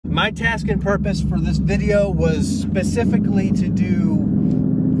My task and purpose for this video was specifically to do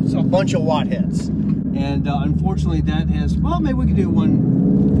a bunch of watt hits. And unfortunately that has, well, maybe we can do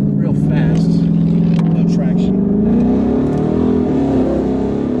one real fast. No traction.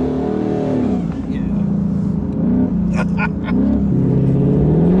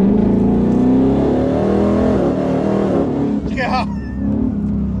 Yeah.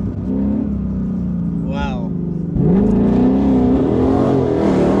 Wow.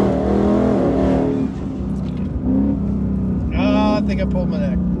 Oh, I think I pulled my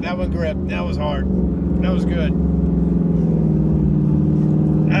neck. That one gripped. That was hard. That was good.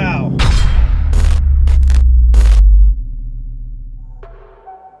 Ow.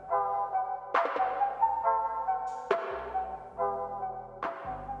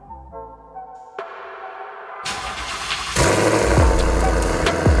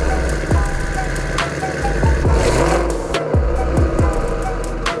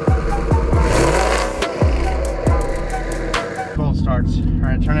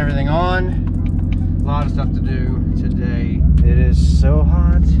 Alright, turn everything on. A lot of stuff to do today. It is so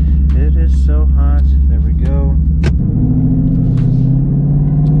hot. It is so hot. There we go.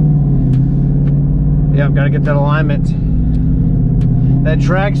 Yep, gotta get that alignment. That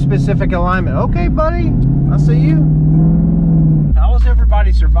drag specific alignment. Okay, buddy. I'll see you. How is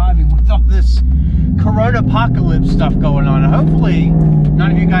everybody surviving with all this Corona apocalypse stuff going on? Hopefully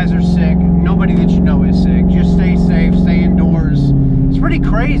none of you guys are sick. Nobody that you know is sick. Just stay safe, stay indoors. It's pretty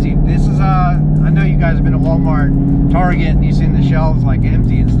crazy. This is I know you guys have been at Walmart, Target, and you've seen the shelves like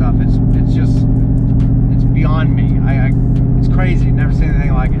empty and stuff. It's just, it's beyond me. It's crazy. Never seen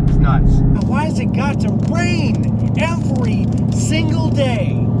anything like it. It's nuts. Why has it got to rain every single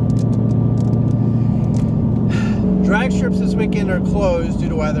day? Drag strips this weekend are closed due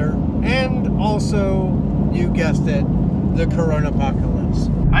to weather, and also, you guessed it, the Corona apocalypse.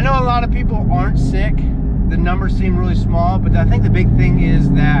 I know a lot of people aren't sick. The numbers seem really small, but I think the big thing is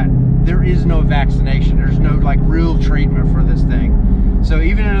that there is no vaccination. There's no like real treatment for this thing. So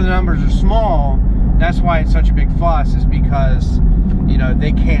even if the numbers are small, that's why it's such a big fuss, is because, you know,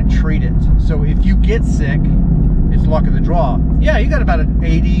 they can't treat it. So if you get sick, it's luck of the draw. Yeah, you got about an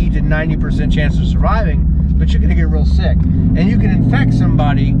 80 to 90% chance of surviving, but you're gonna get real sick. And you can infect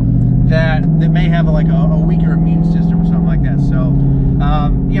somebody that may have like a weaker immune system or something like that. So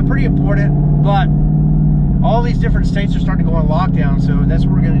yeah, pretty important. But all these different states are starting to go on lockdown, so that's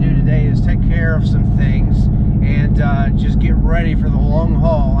what we're going to do today, is take care of some things and just get ready for the long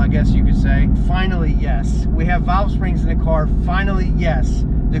haul, I guess you could say. Finally, yes, we have valve springs in the car. Finally, yes,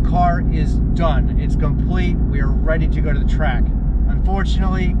 the car is done. It's complete. We are ready to go to the track.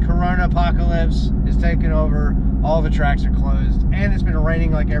 Unfortunately, Corona apocalypse is taking over. All the tracks are closed, and it's been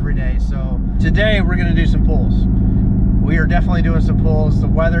raining like every day. So today we're going to do some pulls. We are definitely doing some pulls. The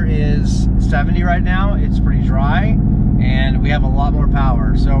weather is 70 right now. It's pretty dry, and we have a lot more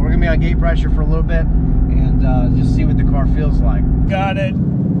power. So we're gonna be on gate pressure for a little bit and just see what the car feels like. Got it.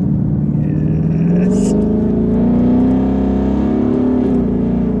 Yes.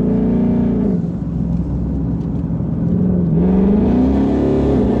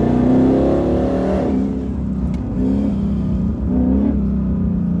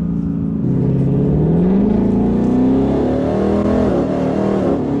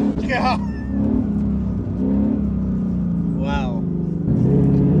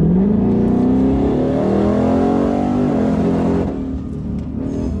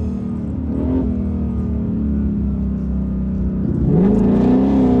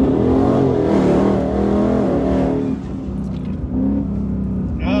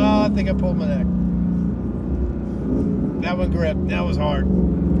 I pulled my neck. That one gripped. That was hard.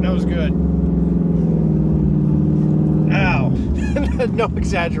 That was good. Ow. No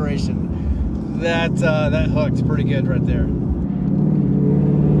exaggeration. That hooked pretty good right there.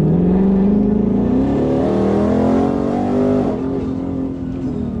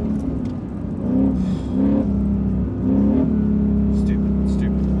 Stupid.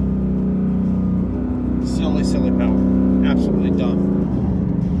 Silly power. Absolutely dumb.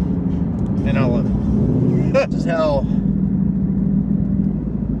 And I love it. This is how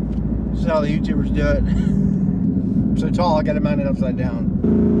the YouTubers do it. I'm so tall, I got it mounted upside down.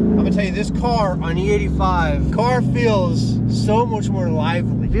 I'm gonna tell you, this car on E85, car feels so much more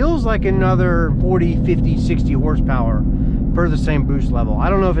lively. Feels like another 40, 50, 60 horsepower per the same boost level. I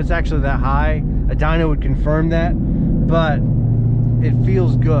don't know if it's actually that high. A dyno would confirm that, but it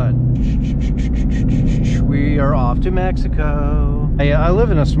feels good. We are off to Mexico. I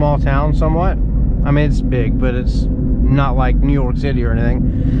live in a small town somewhat. I mean, it's big, but it's not like New York City or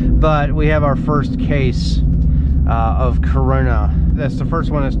anything. But we have our first case of Corona That's the first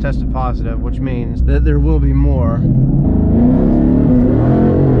one that's tested positive, which means that there will be more.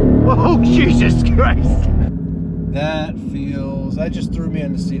 Oh, Jesus Christ! That feels... That just threw me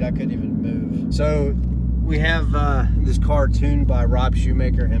in the seat. I couldn't even move. So we have this car tuned by Rob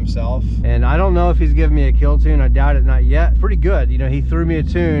Shoemaker himself, and I don't know if he's giving me a kill tune. I doubt it, not yet. Pretty good. You know, he threw me a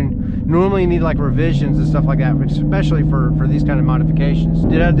tune. Normally you need like revisions and stuff like that, especially for these kind of modifications.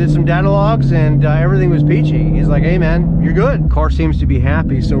 Did some data logs, and everything was peachy. He's like, hey man, you're good. Car seems to be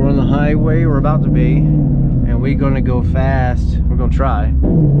happy. So we're on the highway, we're about to be, and we're gonna go fast. We're gonna try.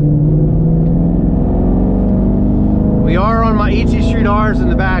 We are on my ET Street R's in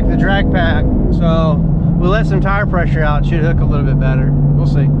the back, the drag pack, so we'll let some tire pressure out. Should hook a little bit better. We'll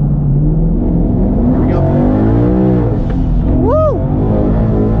see. Here we go. Woo!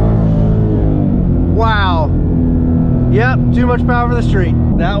 Wow. Yep, too much power for the street.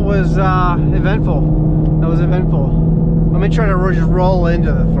 That was eventful. That was eventful. Let me try to just roll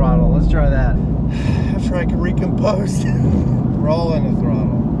into the throttle. Let's try that. After I can recompose. Roll in the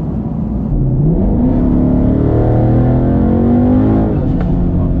throttle.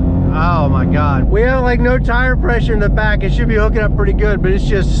 Oh my God. We have like no tire pressure in the back. It should be hooking up pretty good, but it's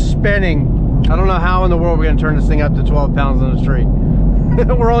just spinning. I don't know how in the world we're gonna turn this thing up to 12 pounds on the street.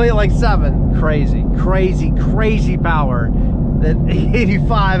 We're only at like 7. Crazy, crazy, crazy power that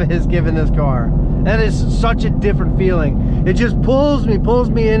E85 has given this car. That is such a different feeling. It just pulls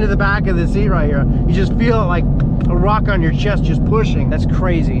me into the back of the seat right here. You just feel it like a rock on your chest just pushing. That's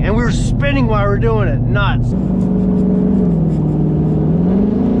crazy. And we were spinning while we were doing it. Nuts.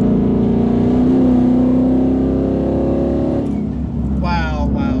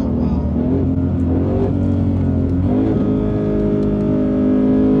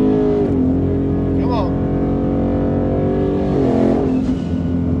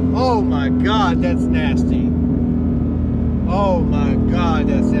 That's nasty. Oh my God,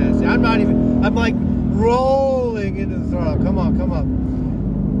 that's nasty. I'm like rolling into the throttle. Come on, come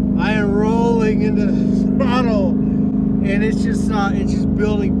on. I am rolling into the throttle, and it's just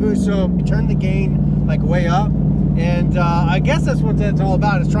building boost. So turn the gain like way up, and I guess that's what that's all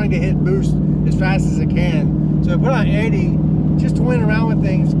about. It's trying to hit boost as fast as it can. So I put on 80 just to win around with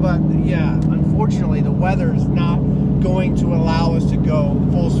things, but yeah, unfortunately the weather is not going to allow us to go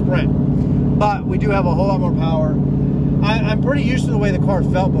full sprint. But we do have a whole lot more power. I'm pretty used to the way the car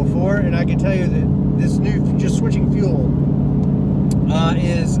felt before, and I can tell you that this new, just switching fuel,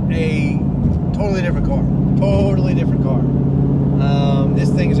 is a totally different car. Totally different car. This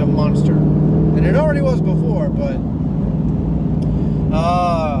thing is a monster. And it already was before, but...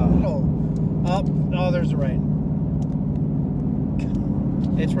 oh, there's the rain.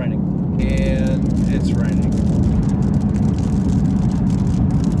 It's raining. And it's raining.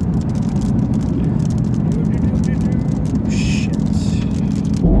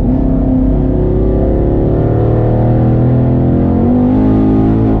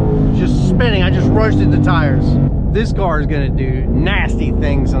 Roasted the tires. This car is going to do nasty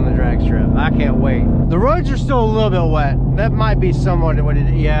things on the drag strip. I can't wait. The roads are still a little bit wet. That might be somewhat what it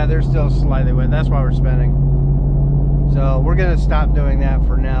is. Yeah, they're still slightly wet. That's why we're spinning. So we're going to stop doing that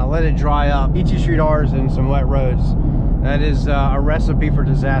for now. Let it dry up. ET Street R's and some wet roads. That is a recipe for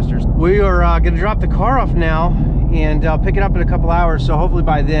disasters. We are going to drop the car off now and pick it up in a couple hours. So hopefully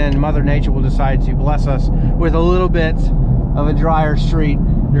by then, Mother Nature will decide to bless us with a little bit of a drier street.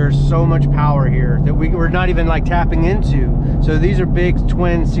 There's so much power here that we're not even like tapping into. So these are big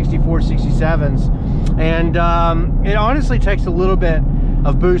twin 64, 67s. And it honestly takes a little bit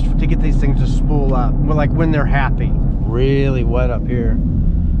of boost to get these things to spool up. Like when they're happy. Really wet up here.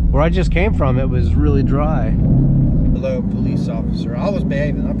 Where I just came from, it was really dry. Hello, police officer. I was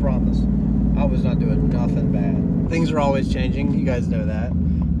behaving, I promise. I was not doing nothing bad. Things are always changing, you guys know that.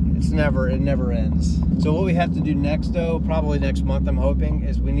 It never ends. So what we have to do next though, probably next month I'm hoping,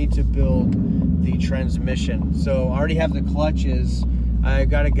 is we need to build the transmission. So I already have the clutches. I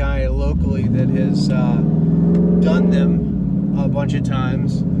got a guy locally that has done them a bunch of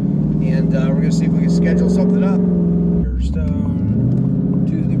times, and we're gonna see if we can schedule something up. Stone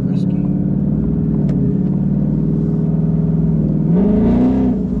to the rescue.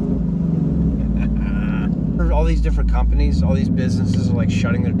 All these different companies, all these businesses are like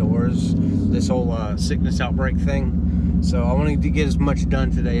shutting their doors, this whole sickness outbreak thing. So I wanted to get as much done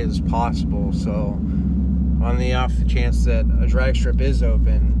today as possible. So on the off chance that a drag strip is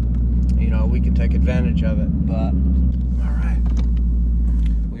open, you know, we can take advantage of it. But all right,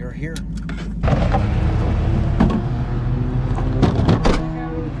 we are here.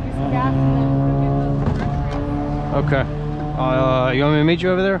 Okay. You want me to meet you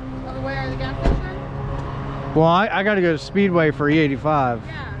over there? Where are the gas station? Well, I got to go to Speedway for E85.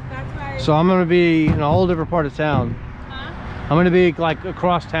 Yeah, that's why. So I'm going to be in a whole different part of town. Huh? I'm going to be like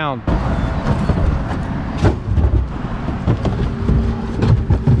across town.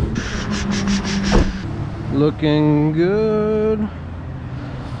 Looking good.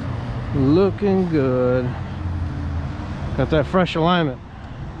 Looking good. Got that fresh alignment.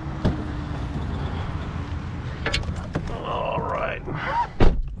 All right.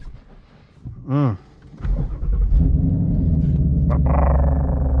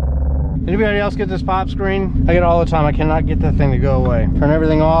 Anybody else get this pop screen? I get it all the time. I cannot get that thing to go away. Turn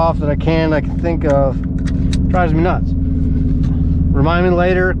everything off that I can think of. Drives me nuts. Remind me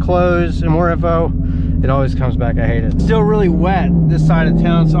later, close, and more info. It always comes back. I hate it. Still really wet this side of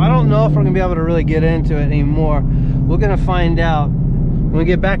town, so I don't know if we're gonna be able to really get into it anymore. We're gonna find out when we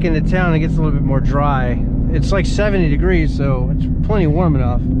get back into town. It gets a little bit more dry. It's like 70 degrees, so it's plenty warm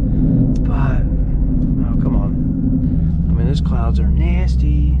enough. But oh, come on! I mean, those clouds are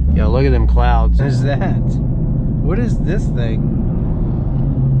nasty. Yo, look at them clouds. What is that? What is this thing?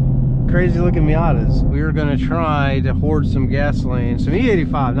 Crazy looking Miatas. We were gonna try to hoard some gasoline, some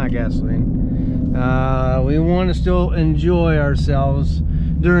E85, not gasoline. We want to still enjoy ourselves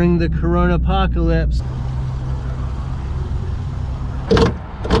during the Corona apocalypse.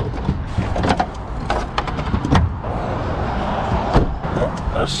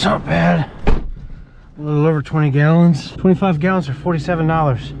 That's not bad. A little over 20 gallons. 25 gallons for $47.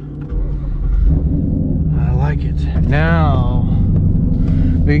 I like it. Now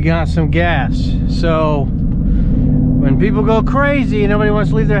we got some gas. So when people go crazy and nobody wants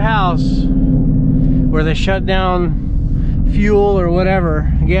to leave their house, where they shut down fuel or whatever,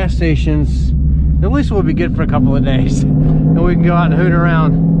 gas stations, at least we'll be good for a couple of days and we can go out and hoot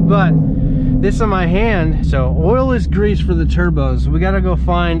around. But this in my hand, so oilless grease for the turbos. We got to go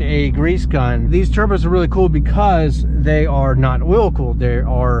find a grease gun. These turbos are really cool because they are not oil cooled, they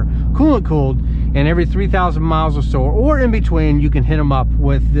are coolant cooled, and every 3,000 miles or so, or in between, you can hit them up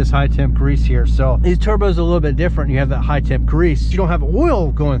with this high temp grease here. So these turbos are a little bit different. You have that high temp grease. You don't have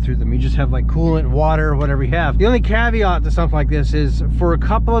oil going through them. You just have like coolant, water, whatever you have. The only caveat to something like this is for a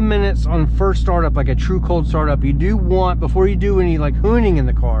couple of minutes on first startup, like a true cold startup, you do want, before you do any like hooning in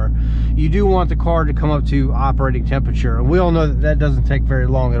the car, you do want the car to come up to operating temperature. And we all know that that doesn't take very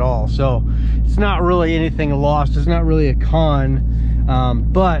long at all. So it's not really anything lost. It's not really a con.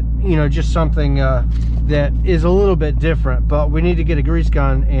 But you know, just something that is a little bit different. But we need to get a grease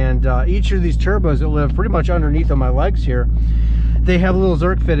gun, and each of these turbos that live pretty much underneath of my legs here, they have little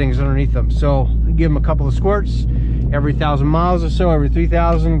Zerk fittings underneath them. So give them a couple of squirts every 1,000 miles or so, every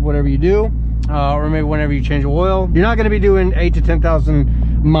 3,000, whatever you do, or maybe whenever you change oil. You're not going to be doing 8,000 to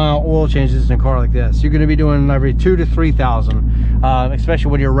 10,000 mile oil changes in a car like this. You're going to be doing every 2,000 to 3,000, especially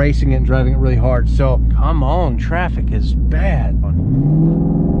when you're racing it and driving it really hard. So come on, traffic is bad.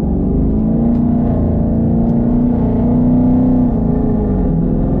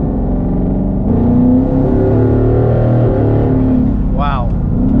 Wow,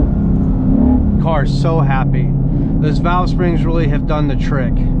 car is so happy. Those valve springs really have done the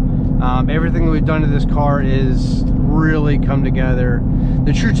trick. Everything that we've done to this car is really come together.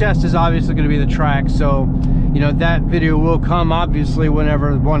 The true test is obviously going to be the track, so you know that video will come obviously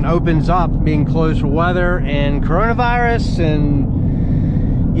whenever one opens up, being closed for weather and coronavirus,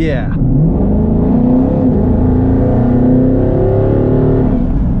 and yeah.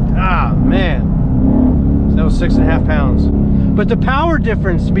 Ah man, so that was 6.5 pounds. But the power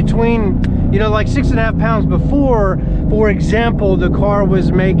difference between, you know, like 6.5 pounds before, for example, the car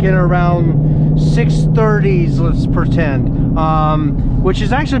was making around 630s, let's pretend, which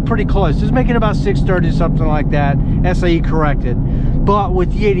is actually pretty close. It's making about 630, something like that, SAE corrected. But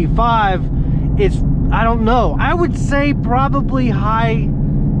with the 85, it's, I don't know, I would say probably high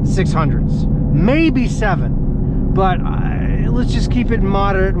 600s, maybe 7, but let's just keep it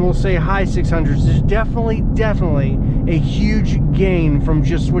moderate and we'll say high 600s. There's definitely a huge gain from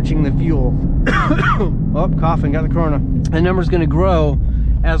just switching the fuel. Oh, coughing, got the corona. The number's going to grow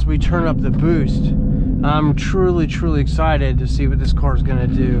as we turn up the boost. I'm truly excited to see what this car is going to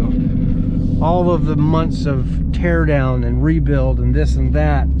do. All of the months of teardown and rebuild and this and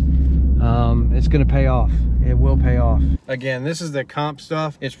that, it's going to pay off. It will pay off. Again, this is the comp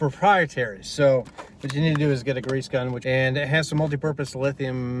stuff. It's proprietary, so what you need to do is get a grease gun, and it has some multi-purpose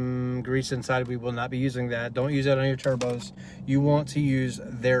lithium grease inside. We will not be using that. Don't use that on your turbos. You want to use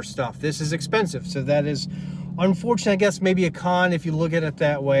their stuff. This is expensive, so that is unfortunate, I guess, maybe a con if you look at it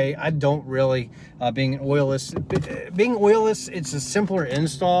that way. I don't really, being oilless, it's a simpler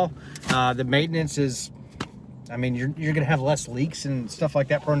install. The maintenance is, I mean, you're gonna have less leaks and stuff like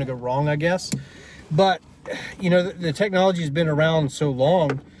that prone to go wrong, I guess. But you know, the technology has been around so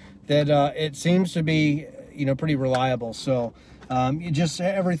long that it seems to be, you know, pretty reliable. So you just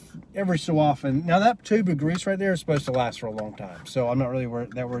every so often. Now that tube of grease right there is supposed to last for a long time, so I'm not really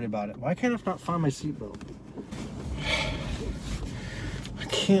that worried about it. Why can't I not find my seatbelt? I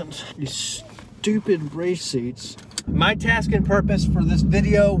can't. These stupid race seats. My task and purpose for this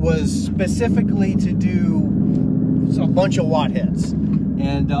video was specifically to do a bunch of watt hits,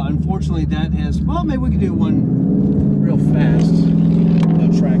 and unfortunately that has, well, maybe we can do one real fast. No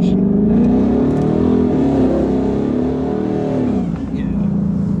traction.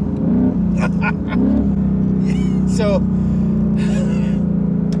 Yeah. So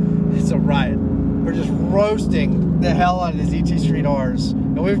it's a riot. We're just roasting the hell out of these ET Street Rs,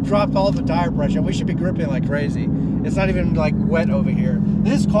 and we've dropped all the tire pressure. We should be gripping like crazy. It's not even like wet over here.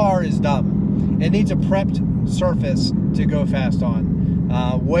 This car is dumb. It needs a prepped surface to go fast on.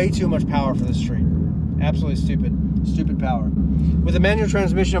 Way too much power for the street. Absolutely stupid power. With a manual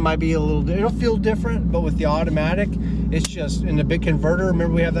transmission, it might be a little, it'll feel different, but with the automatic, it's just, in the big converter,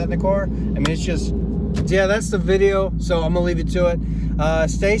 remember we have that in the car? I mean, it's just, yeah, that's the video, so I'm gonna leave it to it.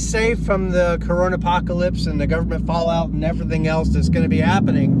 Stay safe from the corona apocalypse and the government fallout and everything else that's gonna be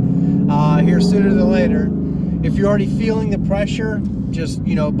happening here sooner than later. If you're already feeling the pressure, just,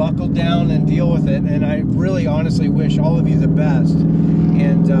 you know, buckle down and deal with it. And I really honestly wish all of you the best.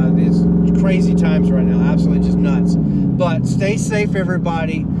 And it's crazy times right now, absolutely just nuts. But stay safe,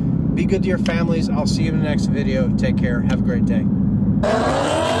 everybody. Be good to your families. I'll see you in the next video. Take care. Have a great day.